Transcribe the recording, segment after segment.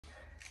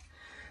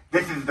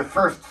This is the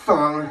first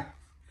song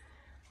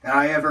that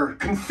I ever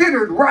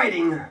considered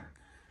writing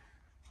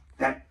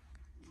that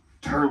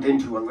turned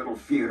into a little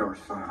Fyodor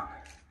song.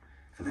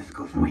 So this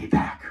goes way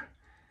back.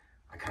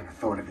 I kind of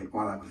thought of it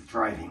while I was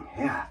driving.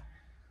 Yeah,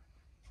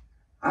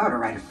 I ought to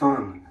write a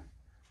song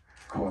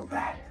called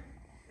that.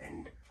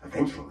 And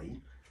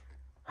eventually,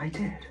 I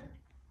did.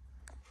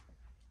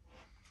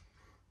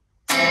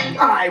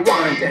 I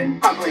want an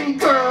ugly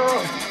girl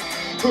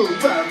who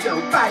loves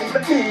nobody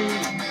but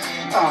me.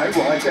 I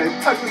want an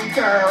ugly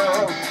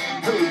girl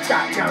who's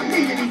got no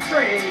need to be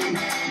free.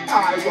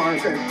 I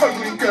want an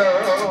ugly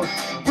girl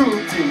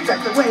who thinks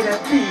that's the way to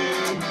be.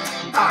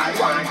 I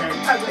want an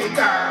ugly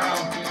girl.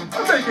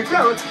 I'll make you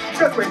jealous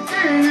just when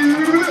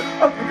you.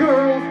 Ugly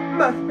girls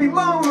must be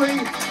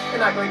lonely.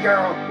 An ugly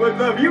girl would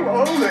love you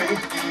only.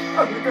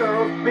 Ugly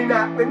girls may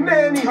not win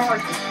many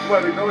hearts.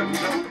 What are going to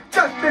do?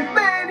 Just as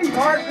many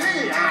parts.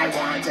 I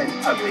want an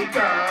ugly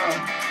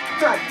girl.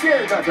 Not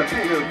scared not to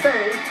paint her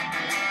face.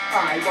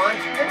 I want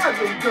an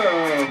ugly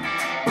girl.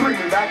 Bring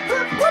me back to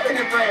women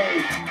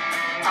embrace.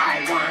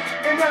 I want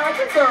an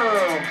ugly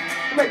girl.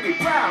 Make me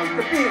proud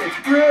to be a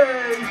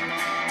disgrace.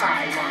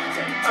 I want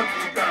an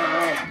ugly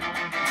girl.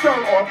 Show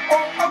off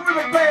all over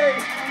the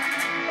place.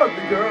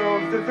 Ugly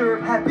girls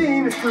deserve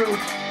happiness too.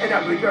 An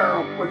ugly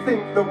girl would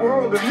think the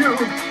world of you.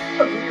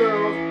 Ugly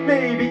girls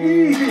may be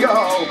easy,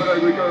 oh, but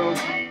ugly girls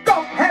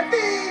don't have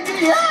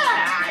easy.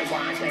 I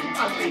want an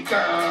ugly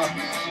girl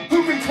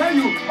who can tell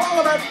you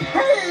all about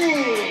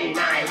pain.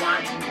 I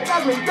want an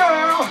ugly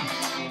girl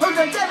who's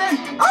a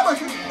given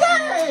almost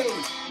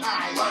insane.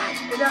 I want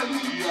an ugly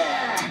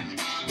girl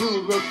who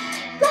looks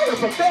kind of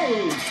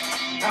profane.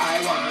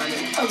 I want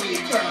an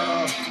ugly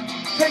girl.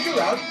 Take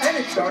her out and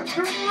it starts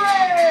to rain.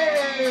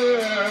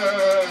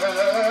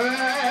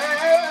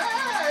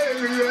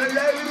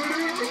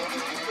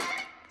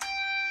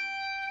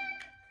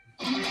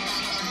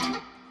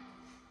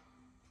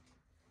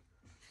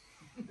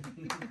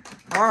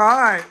 All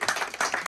right.